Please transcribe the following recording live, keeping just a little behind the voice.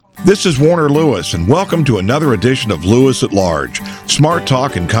This is Warner Lewis, and welcome to another edition of Lewis at Large, smart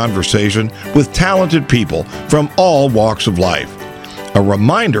talk and conversation with talented people from all walks of life. A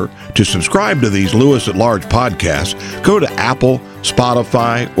reminder to subscribe to these Lewis at Large podcasts, go to Apple,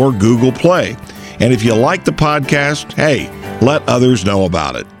 Spotify, or Google Play. And if you like the podcast, hey, let others know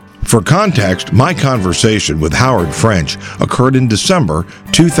about it. For context, my conversation with Howard French occurred in December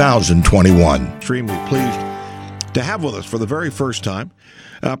 2021. Extremely pleased to have with us for the very first time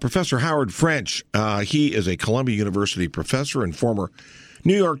Professor Howard French. He is a Columbia University professor and former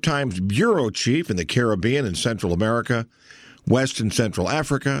New York Times bureau chief in the Caribbean and Central America, West and Central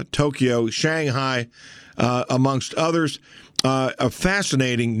Africa, Tokyo, Shanghai, amongst others. A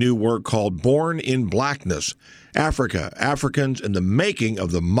fascinating new work called Born in Blackness, Africa, Africans and the Making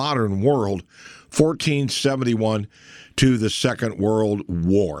of the Modern World, 1471 to the Second World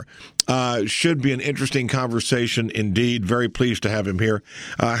War. Should be an interesting conversation indeed. Very pleased to have him here.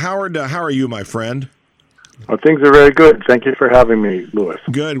 Howard, how are you, my friend? Well, things are very good. Thank you for having me, Lewis.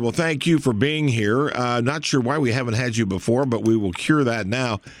 Good. Well, thank you for being here. Not sure why we haven't had you before, but we will cure that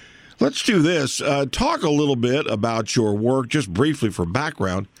now. Let's do this. Talk a little bit about your work, just briefly for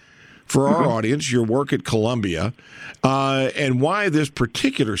background, for our audience, your work at Columbia, and why this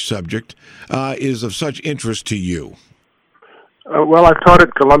particular subject is of such interest to you. Well, I've taught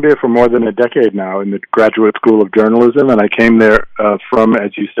at Columbia for more than a decade now in the Graduate School of Journalism, and I came there from,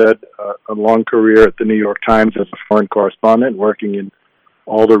 as you said, a long career at the New York Times as a foreign correspondent, working in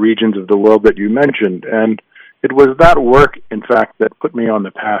all the regions of the world that you mentioned. And it was that work, in fact, that put me on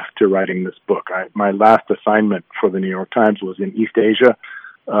the path to writing this book. My last assignment for the New York Times was in East Asia.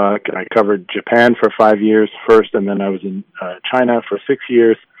 I covered Japan for 5 years first, and then I was in China for 6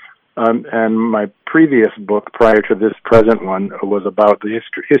 years. And my previous book, prior to this present one, was about the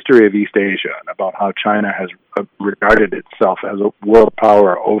history of East Asia and about how China has regarded itself as a world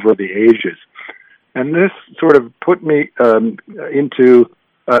power over the ages. And this sort of put me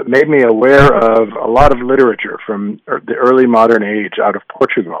made me aware of a lot of literature from the early modern age out of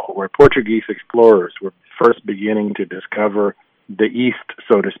Portugal, where Portuguese explorers were first beginning to discover the East,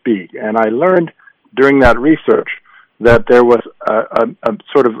 so to speak. And I learned during that research that there was a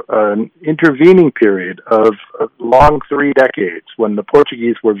sort of an intervening period of a long 3 decades when the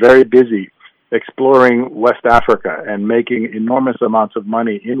Portuguese were very busy exploring West Africa and making enormous amounts of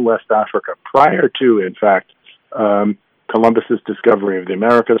money in West Africa prior to, in fact, Columbus's discovery of the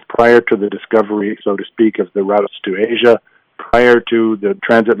Americas, prior to the discovery, so to speak, of the routes to Asia, prior to the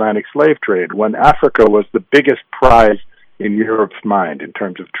transatlantic slave trade, when Africa was the biggest prize in Europe's mind in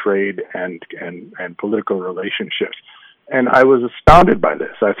terms of trade and political relationships. And I was astounded by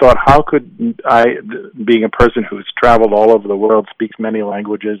this. I thought, how could I, being a person who has traveled all over the world, speaks many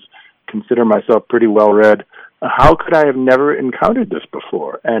languages, consider myself pretty well-read, how could I have never encountered this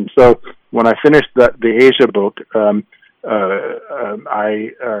before? And so when I finished the Asia book,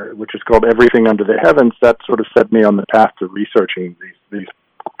 which is called Everything Under the Heavens, that sort of set me on the path to researching these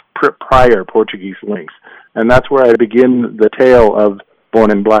prior Portuguese links. And that's where I begin the tale of Born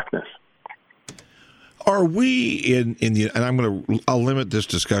in Blackness. Are we in the, and I'll limit this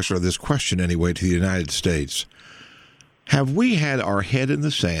discussion or this question anyway to the United States. Have we had our head in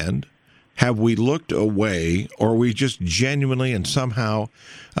the sand? Have we looked away, or are we just genuinely and somehow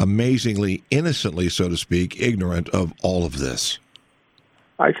amazingly, innocently, so to speak, ignorant of all of this?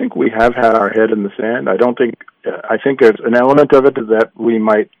 I think we have had our head in the sand. I think there's an element of it that we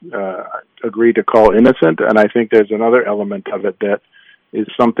might agree to call innocent, and I think there's another element of it that is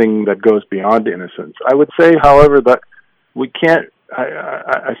something that goes beyond innocence. I would say, however, that we can't,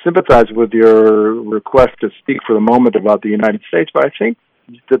 I sympathize with your request to speak for the moment about the United States, but I think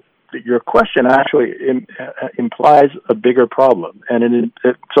that your question actually implies a bigger problem. And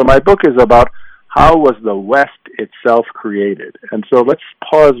so my book is about how was the West itself created? And so let's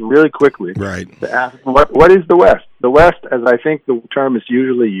pause really quickly to ask, what is the West? The West, as I think the term is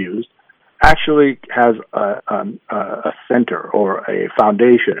usually used, actually has a center or a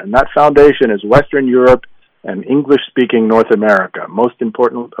foundation. And that foundation is Western Europe and English-speaking North America, most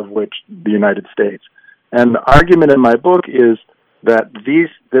important of which the United States. And the argument in my book is that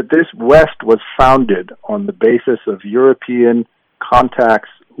this West was founded on the basis of European contacts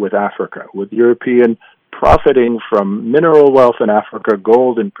with Africa, with European profiting from mineral wealth in Africa,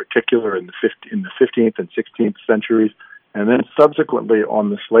 gold in particular in the 15th and 16th centuries, and then subsequently on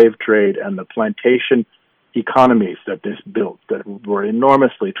the slave trade and the plantation economies that this built that were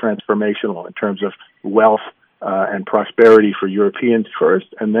enormously transformational in terms of wealth and prosperity for Europeans first,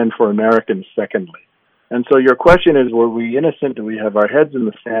 and then for Americans secondly. And so your question is, were we innocent? Do we have our heads in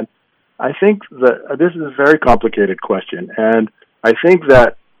the sand? I think that this is a very complicated question, and I think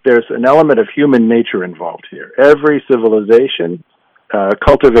that there's an element of human nature involved here. Every civilization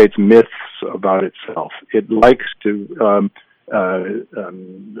cultivates myths about itself. It likes to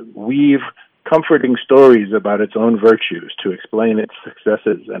weave comforting stories about its own virtues to explain its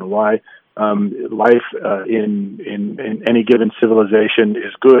successes and why life in any given civilization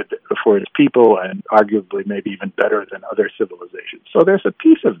is good for its people and arguably maybe even better than other civilizations. So there's a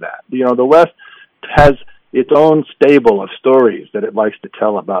piece of that. The West has its own stable of stories that it likes to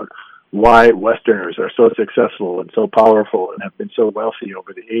tell about why Westerners are so successful and so powerful and have been so wealthy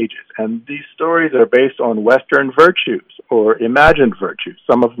over the ages. And these stories are based on Western virtues or imagined virtues,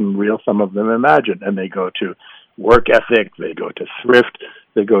 some of them real, some of them imagined. And they go to work ethic, they go to thrift,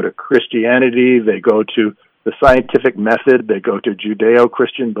 they go to Christianity, they go to the scientific method, they go to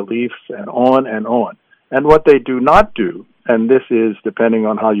Judeo-Christian beliefs, and on and on. And what they do not do, and this is, depending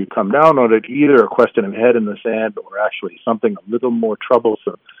on how you come down on it, either a question of head in the sand or actually something a little more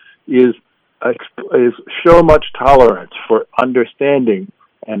troublesome, is show much tolerance for understanding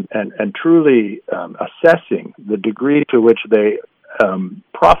and truly assessing the degree to which they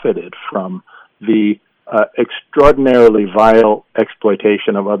profited from the extraordinarily vile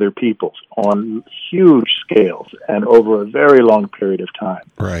exploitation of other peoples on huge scales and over a very long period of time.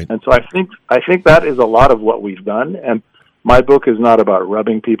 Right. And so I think that is a lot of what we've done. And my book is not about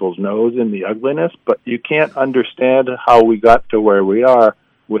rubbing people's nose in the ugliness, but you can't understand how we got to where we are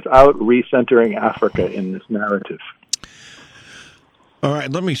without recentering Africa in this narrative. All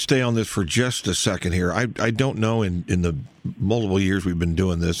right, let me stay on this for just a second here. I don't know in the multiple years we've been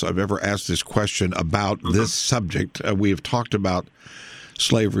doing this, I've ever asked this question about this subject. We have talked about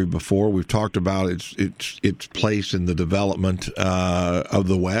slavery before. We've talked about its place in the development of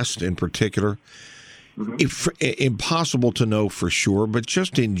the West in particular. Impossible to know for sure, but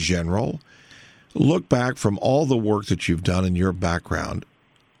just in general, look back from all the work that you've done in your background.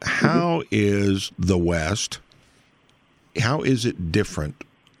 How is the West, how is it different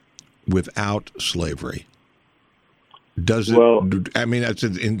without slavery? Does it, I mean, that's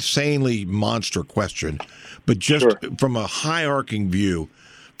an insanely monster question, but just from a high-arcing view,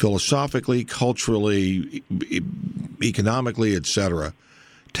 philosophically, culturally, economically, etc.,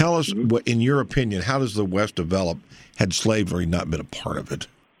 tell us, what, in your opinion, how does the West develop had slavery not been a part of it?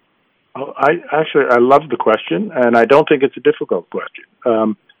 Oh, I love the question, and I don't think it's a difficult question.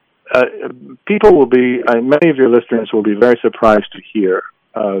 People will be, many of your listeners will be very surprised to hear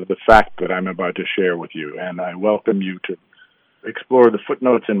the fact that I'm about to share with you, and I welcome you to explore the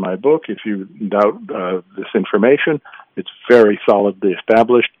footnotes in my book if you doubt this information. It's very solidly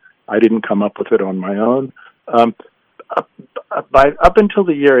established. I didn't come up with it on my own. Up until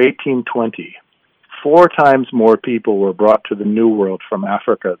the year 1820, 4 times more people were brought to the New World from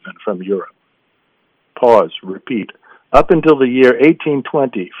Africa than from Europe. Pause, repeat. Up until the year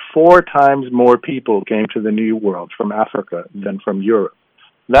 1820, 4 times more people came to the New World from Africa than from Europe.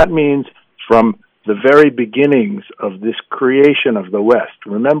 That means from the very beginnings of this creation of the West,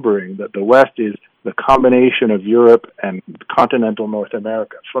 remembering that the West is the combination of Europe and continental North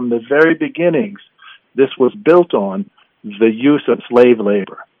America. From the very beginnings, this was built on the use of slave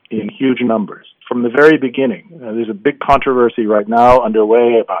labor in huge numbers. From the very beginning, there's a big controversy right now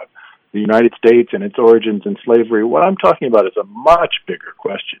underway about the United States and its origins in slavery. What I'm talking about is a much bigger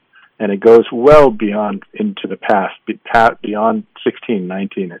question, and it goes well beyond into the past, beyond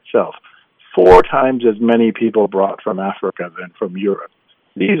 1619 itself. 4 times as many people brought from Africa than from Europe.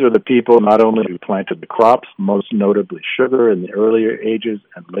 These are the people not only who planted the crops, most notably sugar in the earlier ages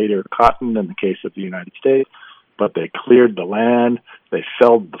and later cotton in the case of the United States, but they cleared the land, they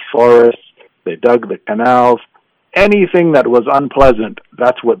felled the forests, they dug the canals. Anything that was unpleasant,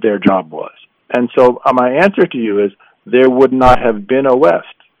 that's what their job was. And so my answer to you is there would not have been a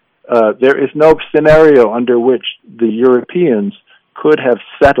West. There is no scenario under which the Europeans could have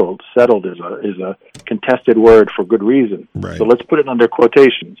settled. Settled is a contested word for good reason. Right. So let's put it under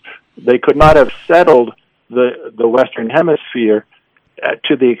quotations. They could not have settled the Western Hemisphere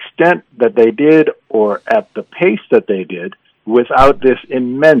to the extent that they did or at the pace that they did without this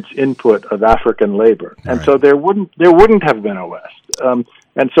immense input of African labor. And so there wouldn't have been a West.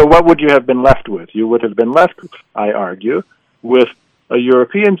 And so what would you have been left with? You would have been left, I argue, with a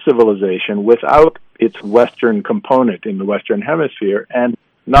European civilization without its Western component in the Western Hemisphere. And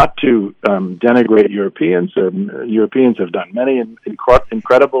not to denigrate Europeans. Europeans have done many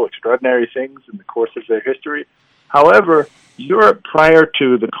incredible, extraordinary things in the course of their history. However, Europe, prior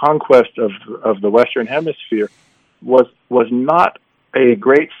to the conquest of the Western Hemisphere, was not a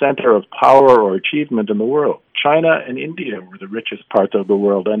great center of power or achievement in the world. China and India were the richest parts of the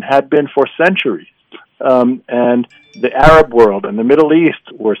world and had been for centuries. and the Arab world and the Middle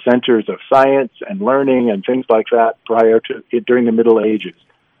East were centers of science and learning and things like that during the Middle Ages.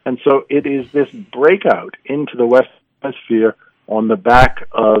 And so it is this breakout into the Western Hemisphere on the back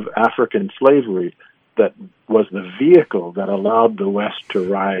of African slavery that was the vehicle that allowed the West to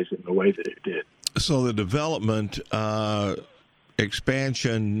rise in the way that it did. So the development,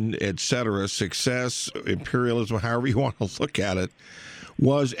 expansion, etc., success, imperialism, however you want to look at it,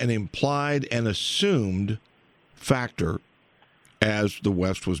 was an implied and assumed factor as the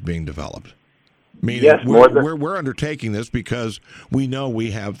West was being developed. Meaning, yes, we're undertaking this because we know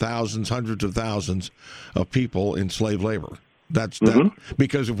we have thousands, hundreds of thousands of people in slave labor. That's that.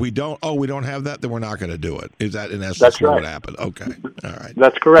 Because if we don't have that, then we're not going to do it. Is that in essence what happened? Okay, all right.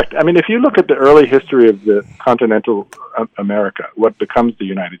 That's correct. I mean, if you look at the early history of the continental America, what becomes the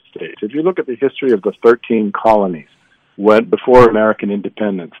United States, if you look at the history of the 13 colonies before American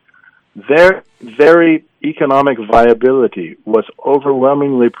independence, their very economic viability was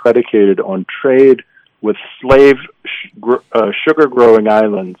overwhelmingly predicated on trade with slave sugar-growing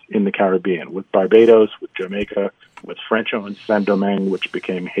islands in the Caribbean, with Barbados, with Jamaica, with French-owned Saint-Domingue, which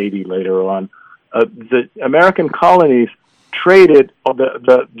became Haiti later on. The American colonies traded,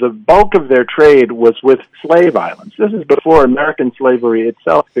 the bulk of their trade was with slave islands. This is before American slavery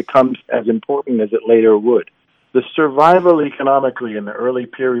itself becomes as important as it later would. The survival economically in the early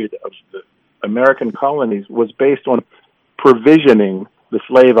period of the American colonies was based on provisioning the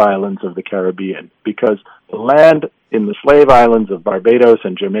slave islands of the Caribbean, because the land in the slave islands of Barbados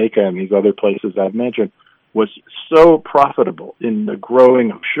and Jamaica and these other places I've mentioned was so profitable in the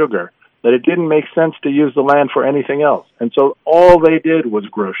growing of sugar that it didn't make sense to use the land for anything else. And so all they did was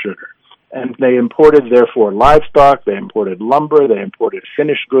grow sugar. And they imported, therefore, livestock, they imported lumber, they imported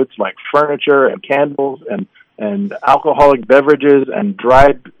finished goods like furniture and candles and alcoholic beverages and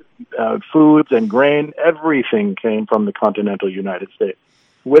dried foods and grain. Everything came from the continental United States.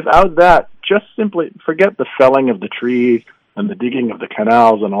 Without that, just simply forget the felling of the trees and the digging of the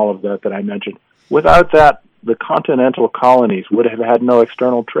canals and all of that I mentioned. Without that, the continental colonies would have had no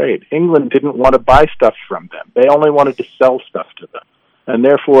external trade. England didn't want to buy stuff from them. They only wanted to sell stuff to them. And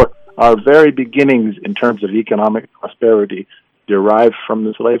therefore, our very beginnings in terms of economic prosperity derived from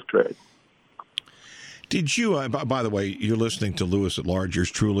the slave trade. Did you, by the way, you're listening to Lewis at Large.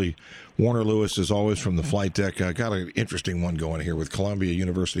 Yours truly, Warner Lewis, is always from the flight deck. I got an interesting one going here with Columbia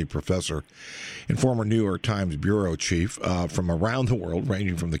University professor and former New York Times bureau chief from around the world,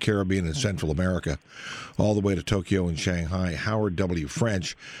 ranging from the Caribbean and Central America all the way to Tokyo and Shanghai, Howard W.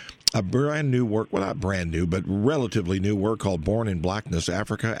 French. A brand new work, well, not brand new, but relatively new work called Born in Blackness,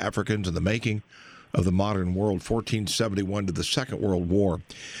 Africa, Africans and the Making of the Modern World, 1471 to the Second World War.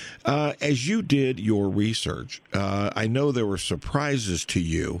 As you did your research, I know there were surprises to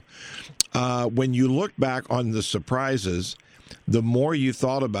you. When you look back on the surprises, the more you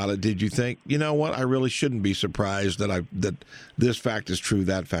thought about it, did you think, you know what, I really shouldn't be surprised that this fact is true,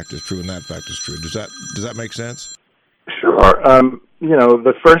 that fact is true, and that fact is true? Does that make sense? Sure.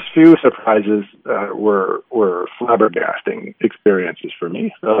 The first few surprises were flabbergasting experiences for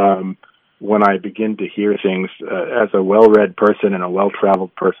me. When I begin to hear things as a well-read person and a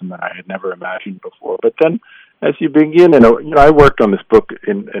well-traveled person that I had never imagined before. But then as you begin, I worked on this book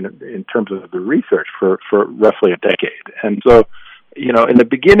in terms of the research for roughly a decade. And so, in the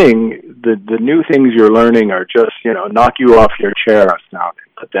beginning, the new things you're learning are just, knock you off your chair astounding.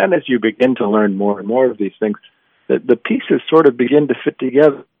 But then as you begin to learn more and more of these things, the pieces sort of begin to fit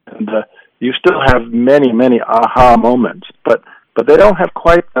together. And you still have many, many aha moments, but they don't have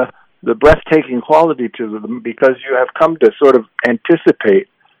quite the breathtaking quality to them, because you have come to sort of anticipate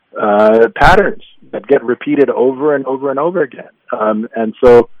patterns that get repeated over and over and over again. And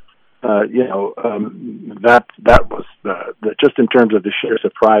so, that was the just in terms of the sheer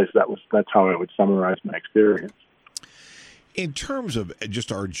surprise, that's how I would summarize my experience. In terms of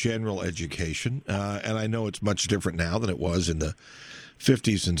just our general education, and I know it's much different now than it was in the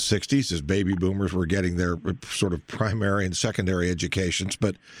 50s and 60s as baby boomers were getting their sort of primary and secondary educations,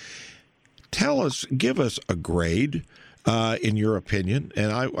 but give us a grade, in your opinion,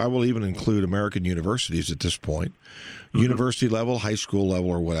 and I will even include American universities at this point, university level, high school level,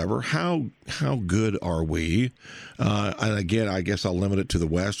 or whatever. How good are we? And again, I guess I'll limit it to the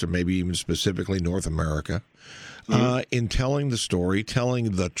West, or maybe even specifically North America, in telling the story,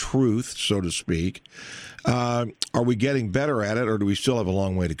 telling the truth, so to speak. Are we getting better at it, or do we still have a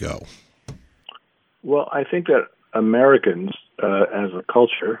long way to go? Well, I think that Americans, as a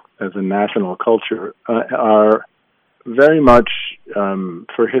culture, as a national culture, are very much,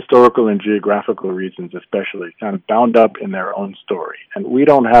 for historical and geographical reasons especially, kind of bound up in their own story. And we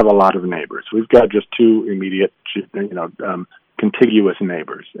don't have a lot of neighbors. We've got just two immediate, contiguous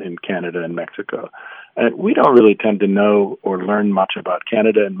neighbors in Canada and Mexico. And we don't really tend to know or learn much about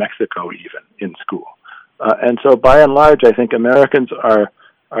Canada and Mexico even in school. And so by and large, I think Americans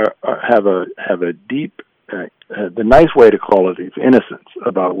have a deep, the nice way to call it is innocence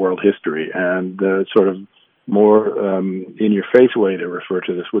about world history, and the sort of more in-your-face way to refer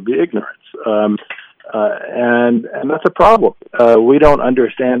to this would be ignorance. And that's a problem. We don't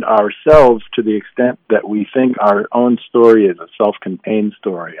understand ourselves to the extent that we think our own story is a self-contained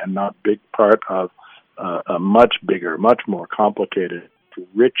story and not big part of a much bigger, much more complicated,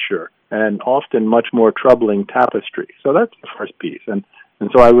 richer, and often much more troubling tapestry. So that's the first piece. And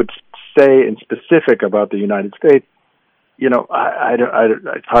so I would say in specific about the United States,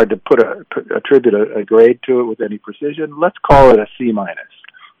 it's hard to attribute a grade to it with any precision. Let's call it a C-.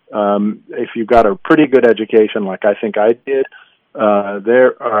 If you've got a pretty good education, like I think I did,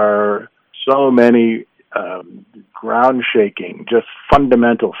 there are so many ground-shaking, just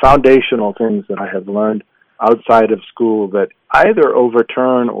fundamental, foundational things that I have learned outside of school that either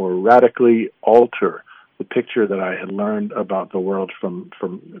overturn or radically alter the picture that I had learned about the world from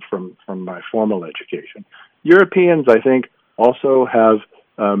my formal education. Europeans, I think, also have,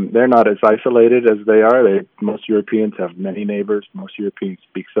 they're not as isolated as they are. Most Europeans have many neighbors. Most Europeans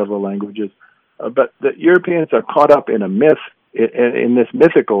speak several languages. But the Europeans are caught up in a myth, in this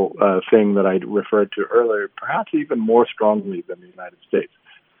mythical thing that I referred to earlier, perhaps even more strongly than the United States.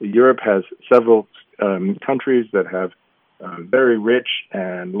 Europe has several countries that have very rich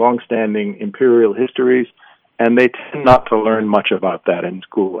and long-standing imperial histories, and they tend not to learn much about that in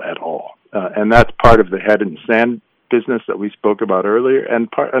school at all. And that's part of the head in sand business that we spoke about earlier. And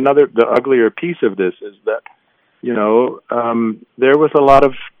the uglier piece of this is that, there was a lot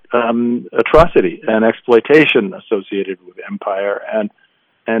of atrocity and exploitation associated with empire,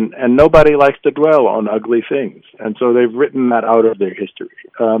 and nobody likes to dwell on ugly things. And so they've written that out of their history.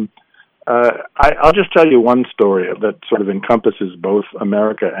 I'll just tell you one story that sort of encompasses both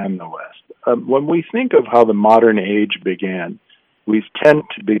America and the West. When we think of how the modern age began, we tend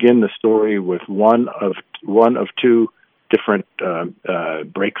to begin the story with one of two different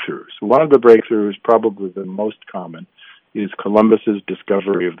breakthroughs. One of the breakthroughs, probably the most common, is Columbus's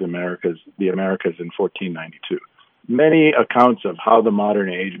discovery of the Americas in 1492. Many accounts of how the modern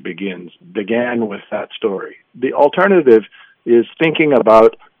age began with that story. The alternative is thinking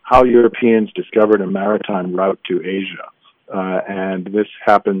about how Europeans discovered a maritime route to Asia. And this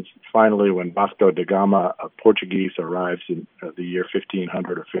happens finally when Vasco da Gama, a Portuguese, arrives in the year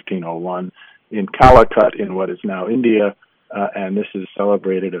 1500 or 1501 in Calicut in what is now India. And this is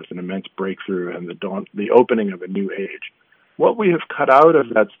celebrated as an immense breakthrough and the opening of a new age. What we have cut out of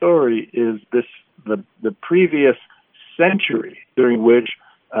that story is the previous century during which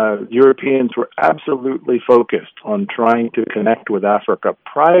Europeans were absolutely focused on trying to connect with Africa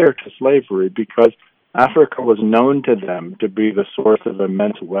prior to slavery, because Africa was known to them to be the source of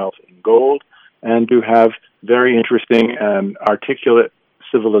immense wealth in gold and to have very interesting and articulate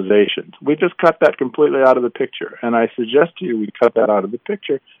civilizations. We just cut that completely out of the picture, and I suggest to you we cut that out of the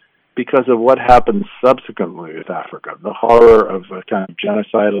picture because of what happened subsequently with Africa, the horror of a kind of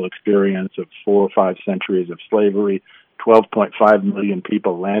genocidal experience of 4 or 5 centuries of slavery, 12.5 million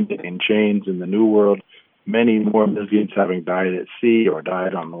people landed in chains in the New World, many more millions having died at sea or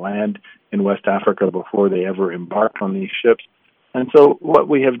died on the land in West Africa before they ever embarked on these ships. And so what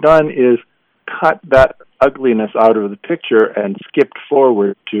we have done is cut that ugliness out of the picture and skipped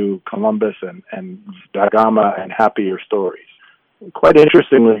forward to Columbus and da Gama and happier stories. Quite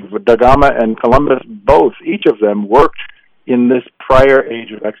interestingly, da Gama and Columbus, each of them worked in this prior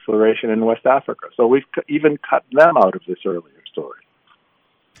age of exploration in West Africa. So we've even cut them out of this earlier story.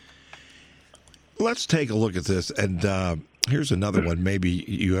 Let's take a look at this, and here's another one. Maybe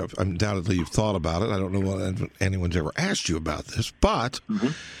undoubtedly you've thought about it. I don't know if anyone's ever asked you about this, but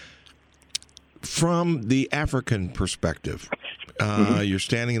from the African perspective, you're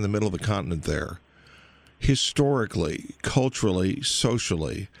standing in the middle of the continent there. Historically, culturally,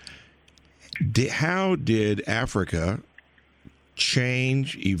 socially, how did Africa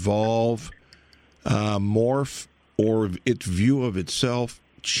change, evolve, morph, or its view of itself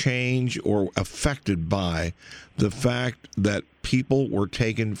change or affected by the fact that people were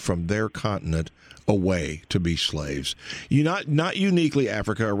taken from their continent away to be slaves? Not uniquely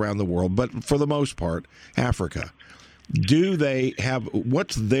Africa, around the world, but for the most part, Africa. Do they have,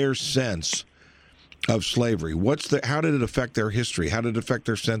 what's their sense of slavery? How did it affect their history? How did it affect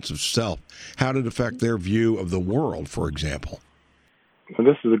their sense of self? How did it affect their view of the world, for example? Well,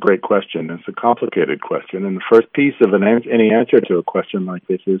 this is a great question. It's a complicated question. And the first piece of any answer to a question like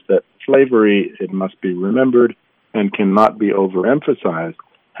this is that slavery, it must be remembered and cannot be overemphasized,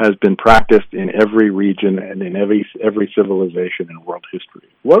 has been practiced in every region and in every civilization in world history.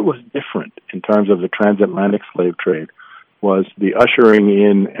 What was different in terms of the transatlantic slave trade was the ushering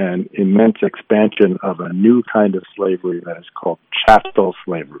in an immense expansion of a new kind of slavery that is called chattel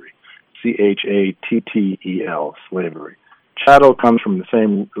slavery, Chattel slavery. Chattel comes from the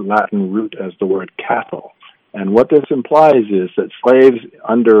same Latin root as the word cattle. And what this implies is that slaves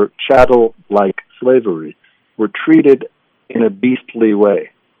under chattel-like slavery were treated in a beastly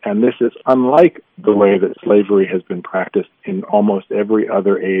way. And this is unlike the way that slavery has been practiced in almost every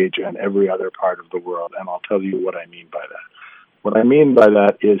other age and every other part of the world. And I'll tell you what I mean by that. What I mean by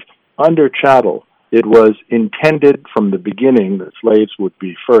that is, under chattel, it was intended from the beginning that slaves would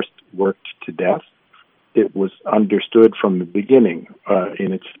be first worked to death. It was understood from the beginning,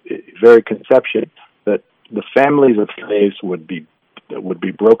 in its very conception, that the families of slaves would be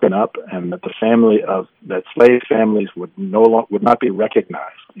broken up, and that slave families would not be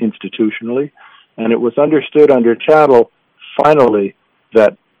recognized institutionally. And it was understood under chattel, finally,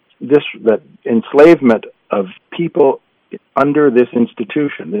 that enslavement of people under this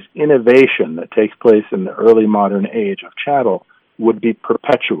institution, this innovation that takes place in the early modern age of chattel, would be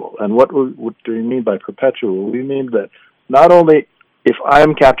perpetual. And what do we mean by perpetual? We mean that not only if I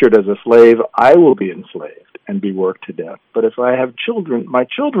am captured as a slave, I will be enslaved and be worked to death, but if I have children, my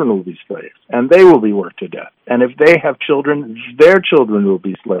children will be slaves, and they will be worked to death. And if they have children, their children will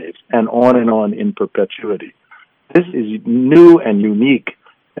be slaves, and on in perpetuity. This is new and unique,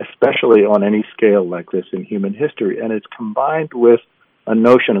 especially on any scale like this in human history, and it's combined with a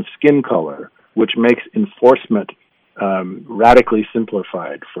notion of skin color, which makes enforcement radically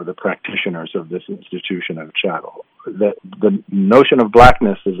simplified for the practitioners of this institution of chattel. The notion of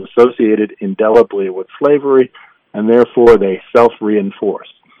blackness is associated indelibly with slavery, and therefore they self-reinforce.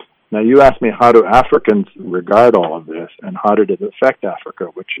 Now, you asked me, how do Africans regard all of this, and how did it affect Africa,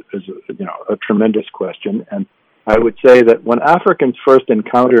 which is a tremendous question. And I would say that when Africans first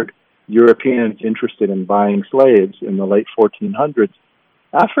encountered Europeans interested in buying slaves in the late 1400s,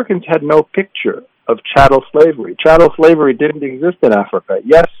 Africans had no picture of chattel slavery. Chattel slavery didn't exist in Africa.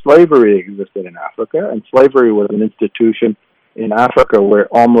 Yes, slavery existed in Africa, and slavery was an institution in Africa where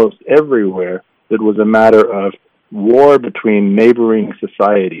almost everywhere it was a matter of war between neighboring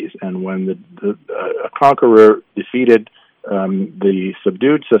societies. And when a conqueror defeated the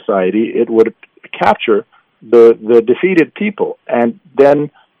subdued society, it would capture the defeated people, and then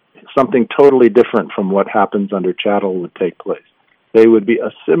something totally different from what happens under chattel would take place. They would be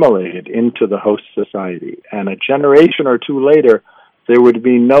assimilated into the host society, and a generation or two later, there would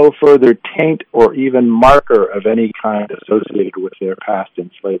be no further taint or even marker of any kind associated with their past in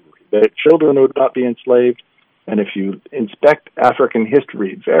slavery. Their children would not be enslaved, and if you inspect African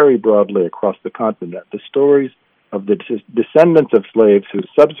history very broadly across the continent, the stories of the descendants of slaves who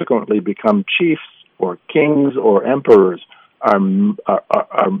subsequently become chiefs or kings or emperors are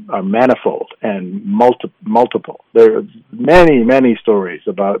manifold and multiple. There are many, many stories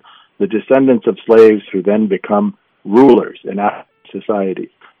about the descendants of slaves who then become rulers in African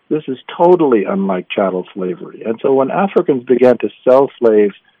society. This is totally unlike chattel slavery. And so when Africans began to sell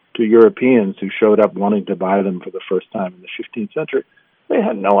slaves to Europeans who showed up wanting to buy them for the first time in the 15th century, they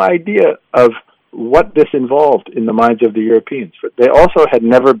had no idea of what this involved in the minds of the Europeans. But they also had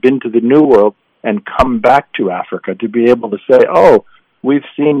never been to the New World and come back to Africa to be able to say, oh, we've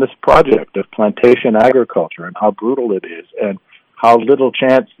seen this project of plantation agriculture and how brutal it is and how little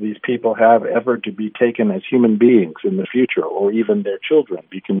chance these people have ever to be taken as human beings in the future, or even their children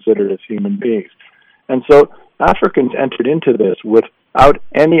be considered as human beings. And so Africans entered into this without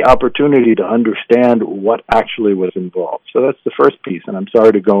any opportunity to understand what actually was involved. So that's the first piece, and I'm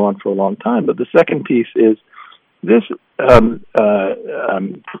sorry to go on for a long time, but the second piece is this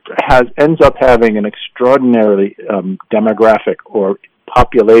ends up having an extraordinarily demographic or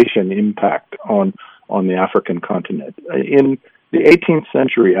population impact on the African continent. In the 18th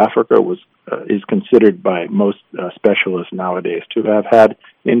century, Africa is considered by most specialists nowadays to have had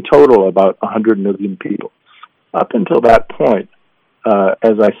in total about 100 million people. Up until that point,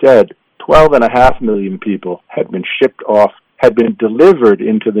 as I said, 12.5 million people had been delivered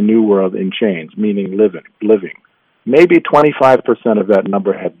into the New World in chains, meaning living. Maybe 25% of that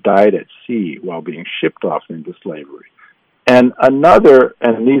number had died at sea while being shipped off into slavery. And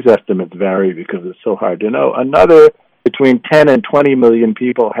these estimates vary because it's so hard to know, another between 10 and 20 million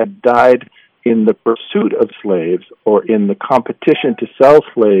people had died in the pursuit of slaves or in the competition to sell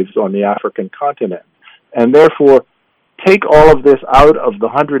slaves on the African continent. And therefore, take all of this out of the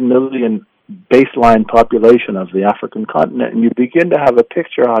 100 million baseline population of the African continent, and you begin to have a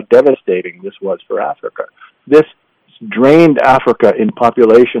picture how devastating this was for Africa. This drained Africa in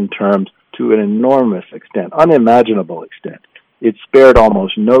population terms to an enormous extent, unimaginable extent. It spared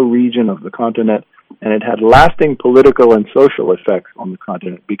almost no region of the continent, and it had lasting political and social effects on the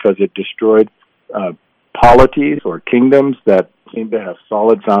continent because it destroyed polities or kingdoms that seemed to have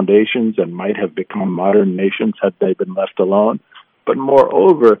solid foundations and might have become modern nations had they been left alone. But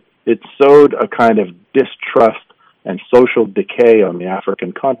moreover, it sowed a kind of distrust and social decay on the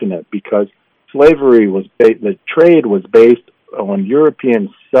African continent because slavery was the trade was based on Europeans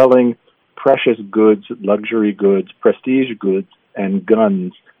selling precious goods, luxury goods, prestige goods, and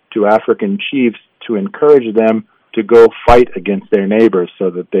guns to African chiefs to encourage them to go fight against their neighbors so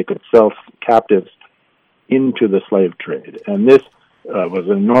that they could sell captives into the slave trade. And this was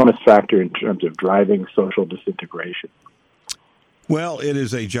an enormous factor in terms of driving social disintegration. Well, it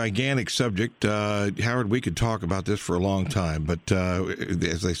is a gigantic subject. Howard, we could talk about this for a long time, but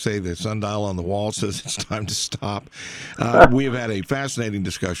as they say, the sundial on the wall says it's time to stop. We have had a fascinating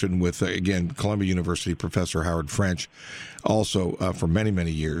discussion with, again, Columbia University professor Howard French, also for many,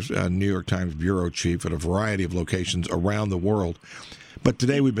 many years, New York Times bureau chief at a variety of locations around the world. But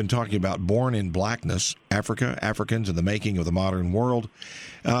today we've been talking about Born in Blackness, Africa, Africans, and the Making of the Modern World.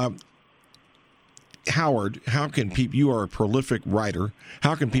 Howard, how can people, you are a prolific writer,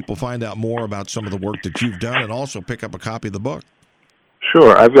 how can people find out more about some of the work that you've done and also pick up a copy of the book?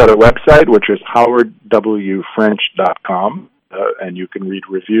 Sure. I've got a website, which is howardwfrench.com, and you can read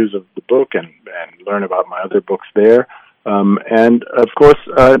reviews of the book and learn about my other books there. And, of course,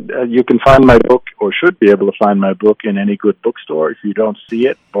 you can find my book, or should be able to find my book, in any good bookstore. If you don't see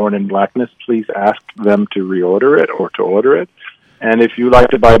it, Born in Blackness, please ask them to reorder it or to order it. And if you like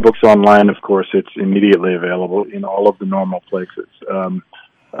to buy books online, of course, it's immediately available in all of the normal places.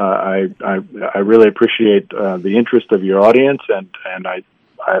 I really appreciate the interest of your audience, and I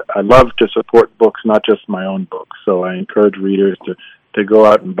love to support books, not just my own books. So I encourage readers to go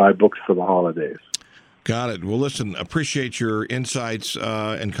out and buy books for the holidays. Got it. Well, listen, appreciate your insights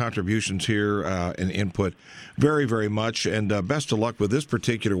and contributions here and input very, very much. And best of luck with this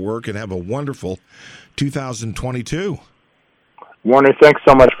particular work, and have a wonderful 2022. Warner, thanks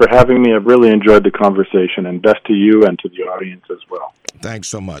so much for having me. I've really enjoyed the conversation, and best to you and to the audience as well. Thanks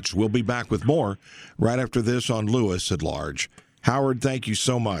so much. We'll be back with more right after this on Lewis at Large. Howard, thank you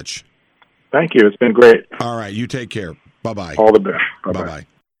so much. Thank you. It's been great. All right. You take care. Bye-bye. All the best. Bye-bye. Bye-bye.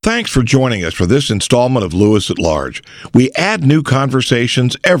 Thanks for joining us for this installment of Lewis at Large. We add new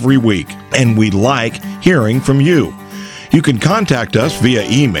conversations every week, and we like hearing from you. You can contact us via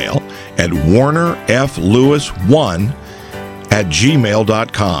email at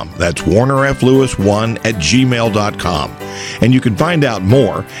warnerflewis1@gmail.com. That's warnerflewis1@gmail.com. And you can find out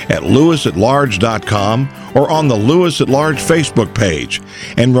more at lewisatlarge.com or on the Lewis at Large Facebook page.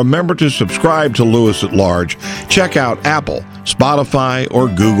 And remember to subscribe to Lewis at Large. Check out Apple, Spotify, or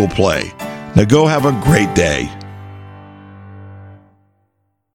Google Play. Now go have a great day.